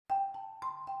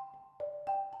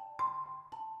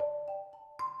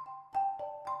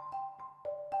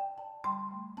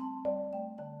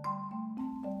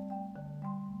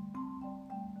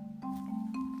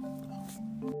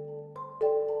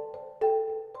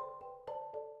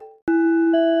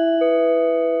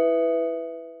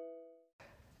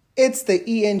It's the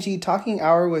ENG Talking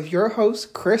Hour with your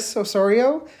host, Chris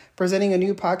Osorio, presenting a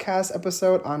new podcast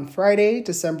episode on Friday,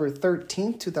 December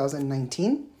 13th,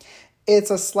 2019.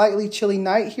 It's a slightly chilly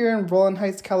night here in Rowland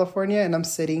Heights, California, and I'm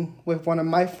sitting with one of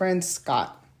my friends,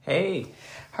 Scott. Hey.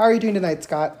 How are you doing tonight,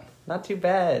 Scott? Not too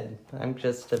bad. I'm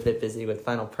just a bit busy with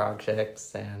final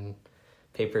projects and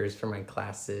papers for my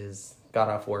classes. Got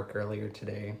off work earlier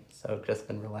today, so just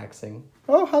been relaxing.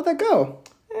 Oh, how'd that go?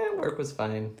 Work was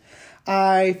fine.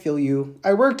 I feel you.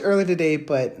 I worked early today,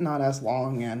 but not as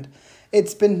long, and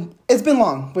it's been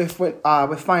long with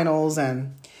finals,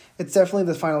 and it's definitely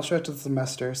the final stretch of the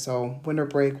semester. So winter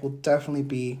break will definitely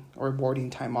be a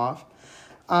rewarding time off.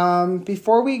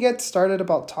 Before we get started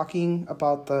about talking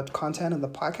about the content of the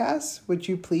podcast, would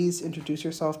you please introduce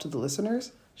yourself to the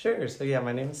listeners? Sure. So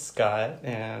my name is Scott,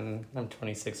 and I'm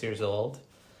 26 years old.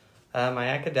 My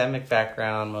academic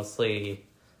background mostly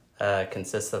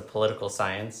consists of political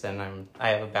science, and I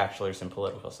have a bachelor's in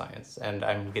political science, and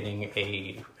I'm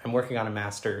working on a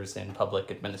master's in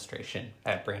public administration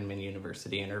at Brandman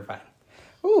University in Irvine.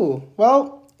 Ooh,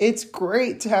 well, it's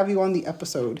great to have you on the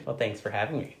episode. Well, thanks for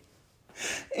having me.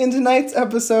 In tonight's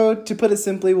episode, to put it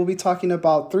simply, we'll be talking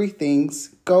about three things: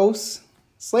 ghosts,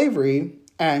 slavery,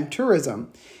 and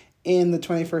tourism in the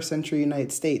 21st century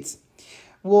United States.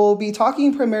 We'll be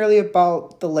talking primarily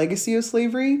about the legacy of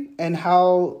slavery and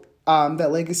how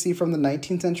that legacy from the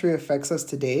 19th century affects us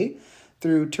today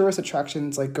through tourist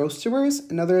attractions like ghost tours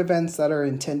and other events that are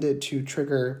intended to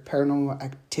trigger paranormal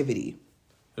activity.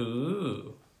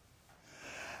 Ooh.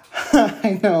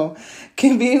 I know.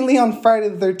 Conveniently on Friday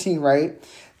the 13th, right?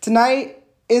 Tonight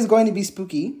is going to be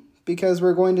spooky because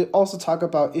we're going to also talk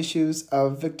about issues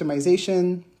of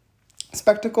victimization,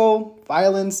 spectacle,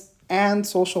 violence, and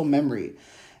social memory.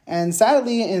 And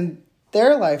sadly, in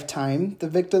their lifetime, the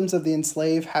victims of the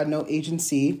enslaved had no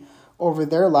agency over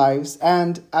their lives.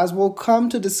 And as we'll come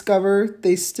to discover,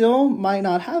 they still might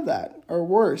not have that, or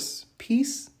worse,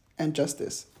 peace and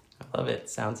justice. I love it.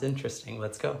 Sounds interesting.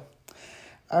 Let's go.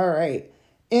 All right.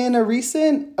 In a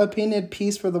recent opinion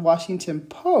piece for the Washington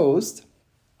Post,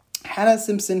 Hannah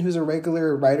Simpson, who's a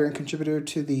regular writer and contributor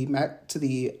to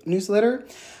the newsletter,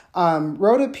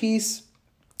 wrote a piece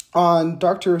on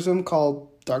dark tourism called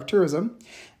Dark Tourism,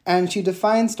 and she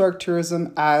defines dark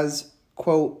tourism as,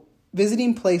 quote,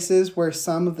 visiting places where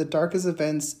some of the darkest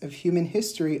events of human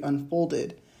history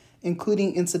unfolded,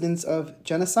 including incidents of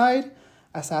genocide,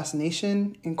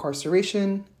 assassination,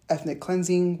 incarceration, ethnic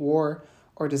cleansing, war,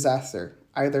 or disaster,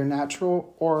 either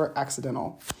natural or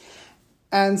accidental.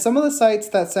 And some of the sites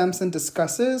that Sampson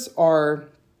discusses are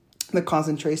the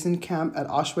concentration camp at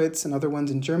Auschwitz and other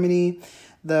ones in Germany,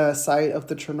 the site of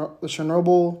the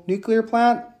Chernobyl nuclear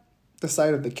plant, the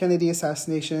site of the Kennedy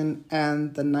assassination,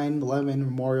 and the 9/11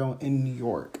 memorial in New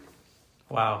York.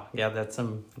 Wow. Yeah, that's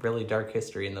some really dark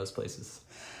history in those places.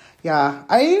 Yeah,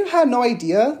 I had no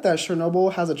idea that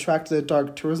Chernobyl has attracted a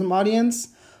dark tourism audience,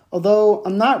 although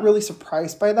I'm not really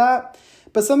surprised by that.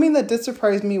 But something that did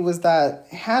surprise me was that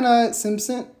Hannah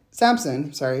Sampson,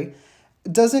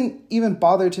 doesn't even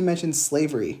bother to mention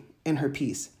slavery in her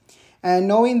piece. And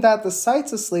knowing that the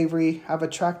sites of slavery have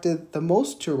attracted the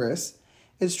most tourists,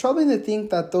 it's troubling to think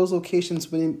that those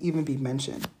locations wouldn't even be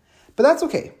mentioned. But that's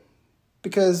okay,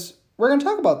 because we're going to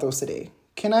talk about those today.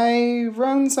 Can I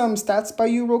run some stats by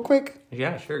you real quick?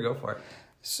 Yeah, sure, go for it.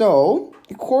 So,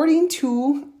 according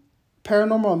to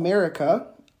Paranormal America,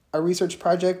 a research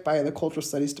project by the Cultural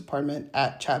Studies Department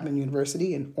at Chapman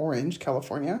University in Orange,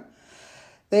 California,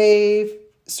 they've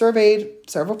surveyed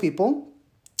several people,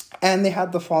 and they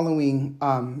had the following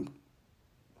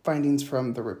findings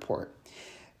from the report.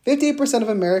 58% of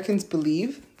Americans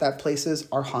believe that places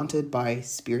are haunted by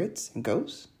spirits and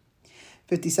ghosts.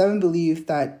 57% believe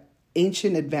that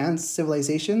ancient advanced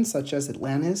civilizations such as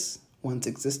Atlantis once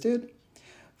existed.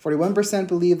 41%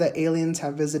 believe that aliens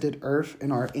have visited Earth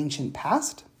in our ancient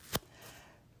past.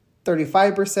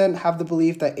 35% have the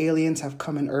belief that aliens have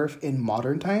come in Earth in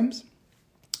modern times,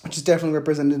 which is definitely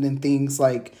represented in things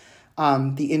like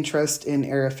the interest in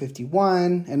Area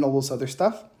 51 and all those other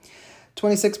stuff.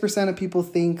 26% of people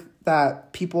think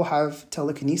that people have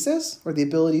telekinesis or the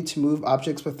ability to move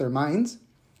objects with their minds.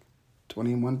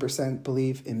 21%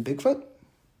 believe in Bigfoot.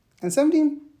 And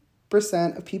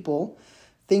 17% of people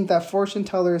think that fortune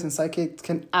tellers and psychics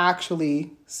can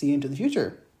actually see into the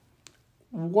future.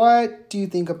 What do you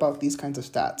think about these kinds of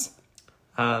stats?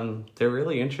 They're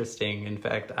really interesting. In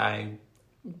fact, I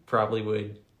probably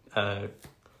would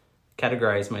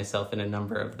categorize myself in a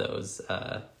number of those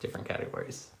different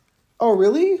categories. Oh,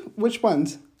 really? Which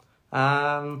ones?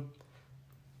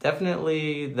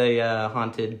 Definitely the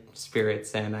haunted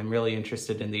spirits, and I'm really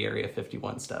interested in the Area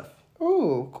 51 stuff. Oh,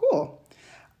 Ooh, cool.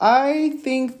 I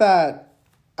think that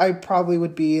I probably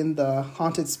would be in the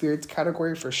haunted spirits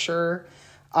category for sure.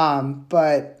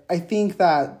 But I think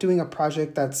that doing a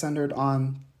project that's centered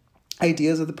on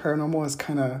ideas of the paranormal has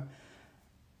kind of,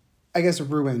 I guess,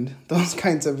 ruined those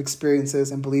kinds of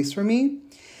experiences and beliefs for me.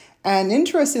 And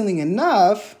interestingly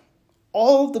enough,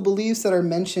 all of the beliefs that are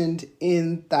mentioned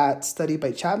in that study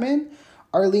by Chapman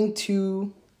are linked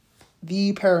to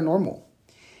the paranormal.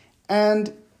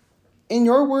 And in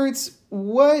your words,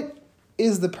 what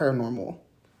is the paranormal?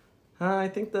 I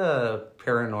think the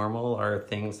paranormal are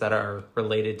things that are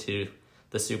related to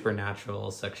the supernatural,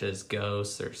 such as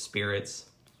ghosts or spirits,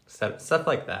 stuff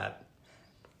like that.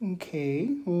 Okay.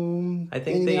 I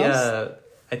think anything else?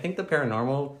 I think the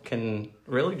paranormal can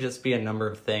really just be a number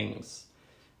of things.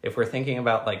 If we're thinking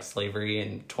about like slavery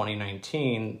in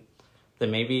 2019,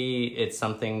 then maybe it's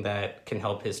something that can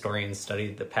help historians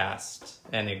study the past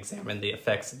and examine the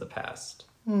effects of the past.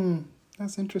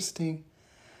 That's interesting.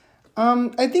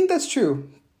 I think that's true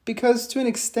because to an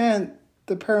extent,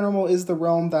 the paranormal is the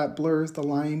realm that blurs the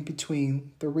line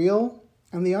between the real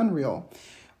and the unreal.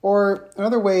 Or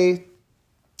another way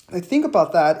I think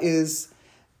about that is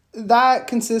that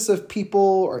consists of people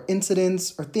or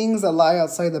incidents or things that lie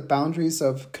outside the boundaries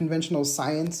of conventional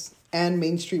science and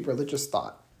mainstream religious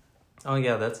thought. Oh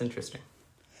yeah, that's interesting.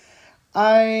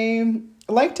 I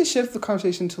like to shift the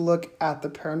conversation to look at the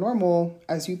paranormal,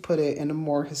 as you put it, in a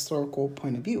more historical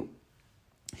point of view.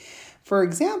 For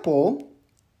example,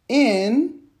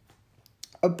 in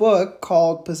a book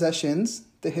called Possessions,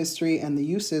 The History and the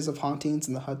Uses of Hauntings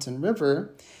in the Hudson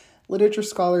River, literature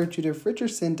scholar Judith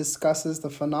Richardson discusses the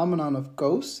phenomenon of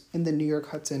ghosts in the New York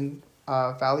Hudson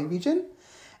Valley region,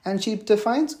 and she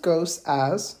defines ghosts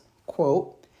as,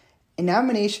 quote,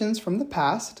 emanations from the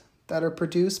past that are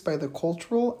produced by the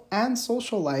cultural and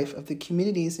social life of the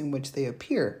communities in which they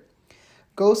appear.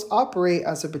 Ghosts operate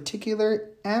as a particular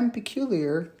and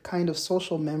peculiar kind of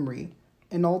social memory,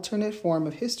 an alternate form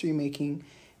of history making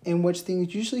in which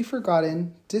things usually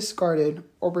forgotten, discarded,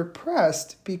 or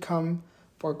repressed become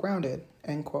foregrounded,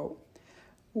 end quote.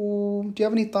 Do you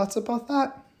have any thoughts about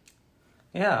that?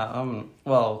 Yeah,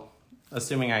 well,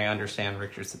 assuming I understand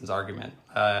Richardson's argument,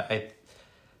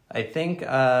 I think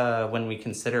when we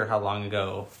consider how long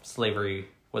ago slavery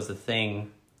was a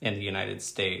thing in the United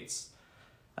States,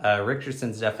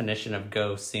 Richardson's definition of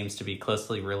ghost seems to be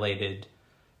closely related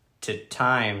to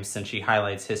time since she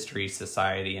highlights history,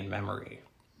 society, and memory.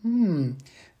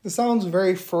 This sounds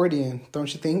very Freudian,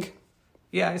 don't you think?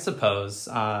 Yeah, I suppose.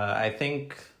 I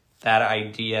think that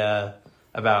idea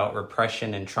about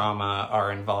repression and trauma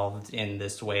are involved in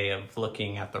this way of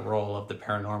looking at the role of the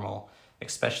paranormal,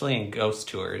 especially in ghost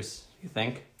tours, you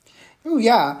think? Oh,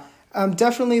 yeah.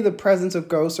 Definitely the presence of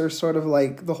ghosts are sort of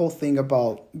like the whole thing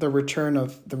about the return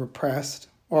of the repressed.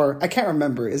 Or, I can't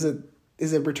remember. Is it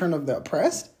return of the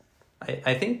oppressed?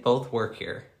 I think both work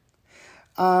here.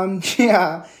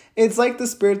 Yeah. It's like the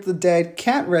spirits of the dead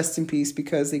can't rest in peace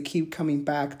because they keep coming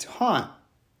back to haunt.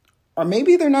 Or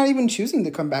maybe they're not even choosing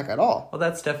to come back at all. Well,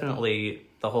 that's definitely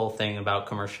the whole thing about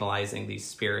commercializing these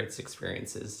spirits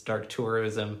experiences. Dark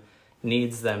tourism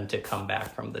needs them to come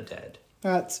back from the dead.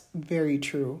 That's very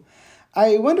true.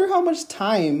 I wonder how much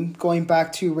time, going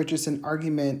back to Richardson's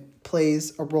argument,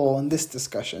 plays a role in this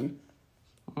discussion.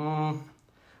 Well,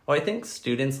 I think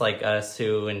students like us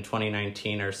who in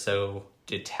 2019 are so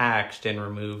detached and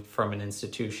removed from an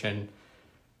institution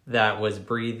that was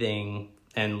breathing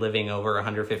and living over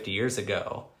 150 years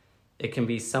ago, it can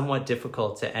be somewhat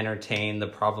difficult to entertain the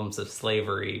problems of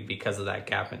slavery because of that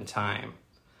gap in time.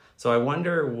 So I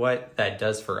wonder what that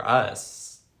does for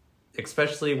us,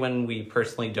 especially when we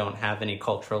personally don't have any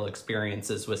cultural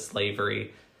experiences with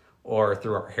slavery or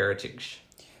through our heritage.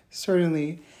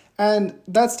 Certainly. And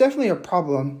that's definitely a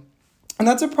problem. And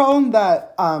that's a problem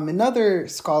that another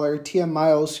scholar, Tia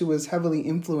Miles, who was heavily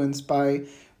influenced by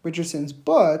Richardson's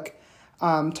book,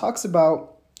 talks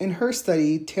about in her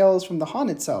study, Tales from the Haunt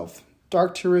Itself,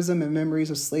 Dark Tourism and Memories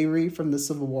of Slavery from the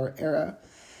Civil War Era.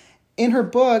 In her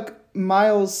book,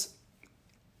 Miles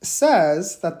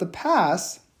says that the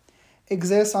past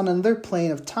exists on another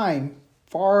plane of time,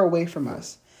 far away from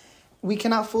us. We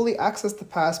cannot fully access the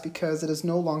past because it is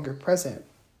no longer present.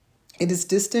 It is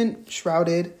distant,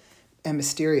 shrouded, and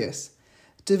mysterious.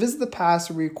 To visit the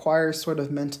past requires sort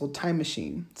of mental time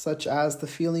machine, such as the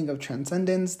feeling of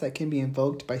transcendence that can be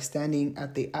invoked by standing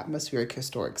at the atmospheric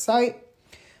historic site,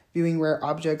 viewing rare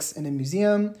objects in a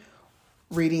museum,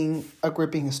 reading a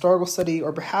gripping historical study,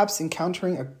 or perhaps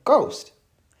encountering a ghost.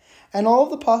 And all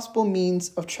of the possible means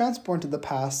of transport to the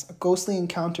past, a ghostly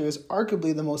encounter is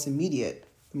arguably the most immediate,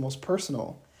 the most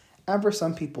personal, and for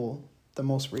some people, the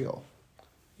most real.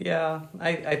 Yeah,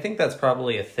 I think that's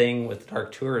probably a thing with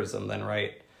dark tourism then,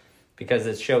 right? Because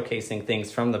it's showcasing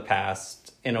things from the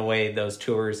past in a way those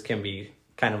tours can be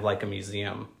kind of like a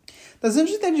museum. That's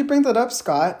interesting that you bring that up,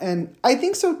 Scott, and I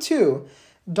think so too.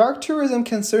 Dark tourism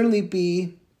can certainly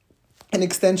be an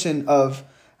extension of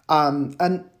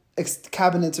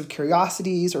cabinets of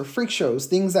curiosities or freak shows,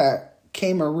 things that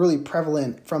came are really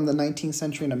prevalent from the 19th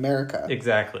century in America.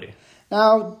 Exactly.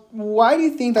 Now, why do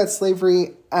you think that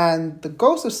slavery and the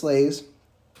ghosts of slaves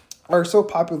are so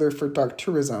popular for dark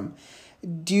tourism?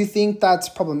 Do you think that's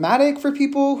problematic for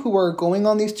people who are going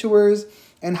on these tours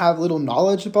and have little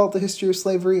knowledge about the history of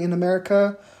slavery in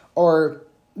America? Or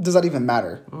does that even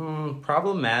matter?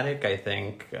 Problematic, I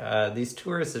think. These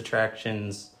tourist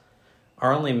attractions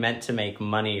are only meant to make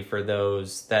money for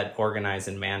those that organize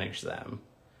and manage them.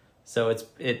 So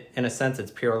in a sense,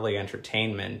 it's purely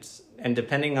entertainment. And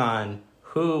depending on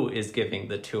who is giving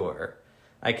the tour,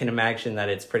 I can imagine that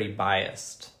it's pretty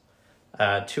biased.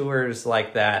 Tours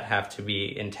like that have to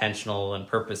be intentional and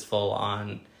purposeful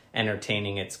on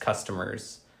entertaining its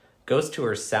customers. Ghost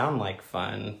tours sound like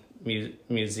fun.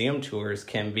 Museum tours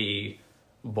can be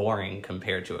boring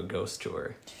compared to a ghost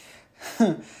tour.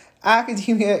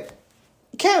 Academia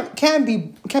can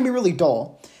be really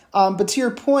dull. But to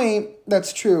your point,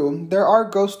 that's true. There are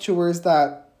ghost tours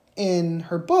that in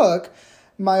her book,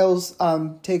 Miles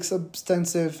takes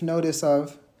extensive notice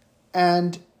of.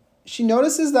 And she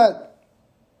notices that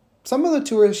some of the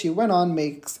tours she went on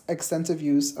makes extensive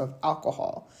use of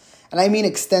alcohol. And I mean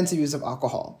extensive use of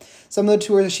alcohol. Some of the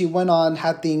tours she went on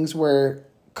had things where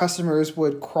customers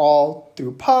would crawl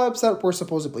through pubs that were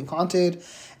supposedly haunted.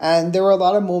 And there were a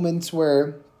lot of moments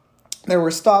where there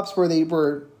were stops where they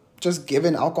were just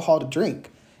given alcohol to drink,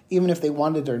 even if they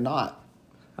wanted it or not.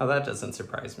 Oh, that doesn't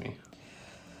surprise me.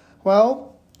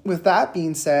 Well, with that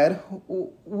being said,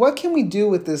 what can we do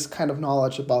with this kind of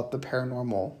knowledge about the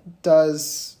paranormal?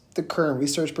 Does the current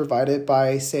research provided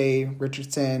by, say,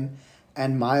 Richardson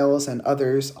and Miles and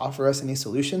others offer us any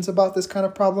solutions about this kind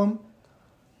of problem?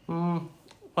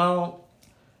 Well,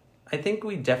 I think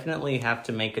we definitely have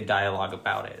to make a dialogue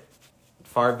about it,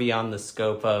 far beyond the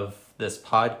scope of this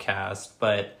podcast,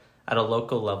 but at a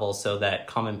local level so that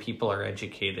common people are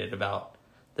educated about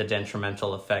the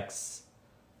detrimental effects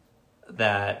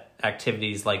that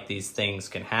activities like these things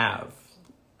can have.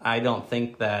 I don't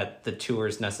think that the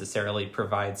tours necessarily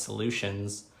provide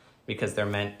solutions because they're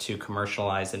meant to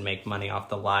commercialize and make money off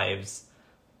the lives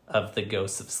of the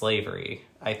ghosts of slavery.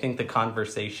 I think the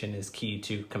conversation is key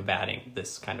to combating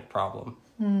this kind of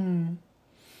problem.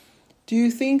 Do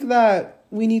you think that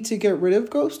we need to get rid of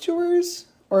ghost tours?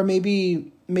 Or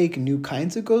maybe make new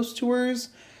kinds of ghost tours?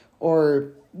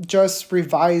 Or just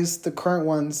revise the current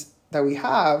ones that we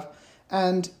have?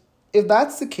 And if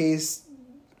that's the case,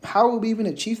 how will we even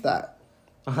achieve that?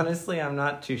 Honestly, I'm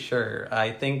not too sure.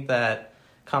 I think that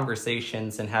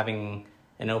conversations and having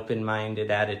an open-minded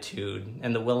attitude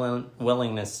and the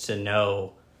willingness to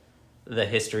know the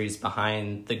histories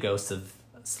behind the ghosts of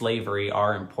slavery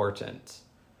are important.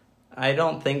 I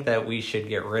don't think that we should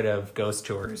get rid of ghost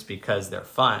tours because they're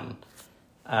fun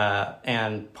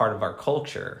and part of our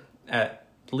culture. At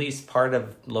least part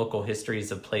of local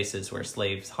histories of places where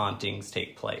slaves' hauntings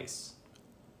take place.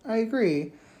 I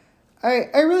agree. I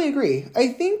really agree. I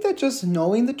think that just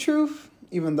knowing the truth,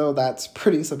 even though that's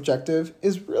pretty subjective,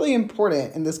 is really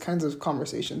important in this kinds of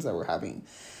conversations that we're having.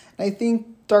 And I think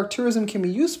dark tourism can be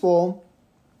useful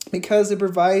because it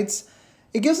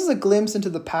gives us a glimpse into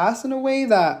the past in a way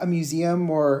that a museum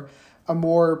or a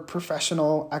more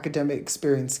professional academic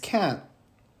experience can't.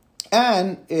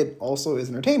 And it also is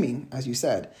entertaining, as you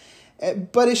said.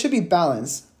 But it should be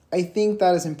balanced. I think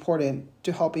that is important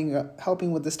to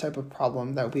helping with this type of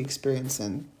problem that we experience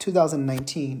in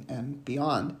 2019 and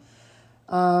beyond.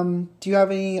 Do you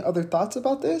have any other thoughts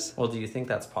about this? Well, do you think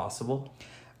that's possible?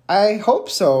 I hope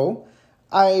so.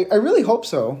 I really hope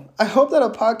so. I hope that a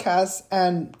podcast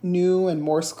and new and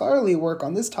more scholarly work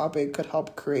on this topic could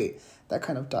help create that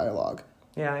kind of dialogue.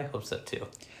 Yeah, I hope so too.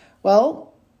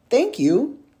 Well, thank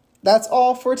you. That's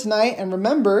all for tonight. And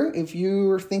remember, if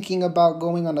you're thinking about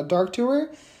going on a dark tour,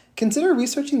 consider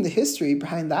researching the history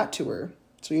behind that tour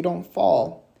so you don't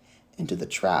fall into the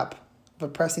trap of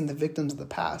oppressing the victims of the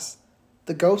past,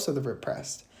 the ghosts of the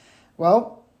repressed.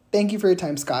 Well, thank you for your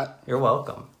time, Scott. You're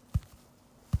welcome.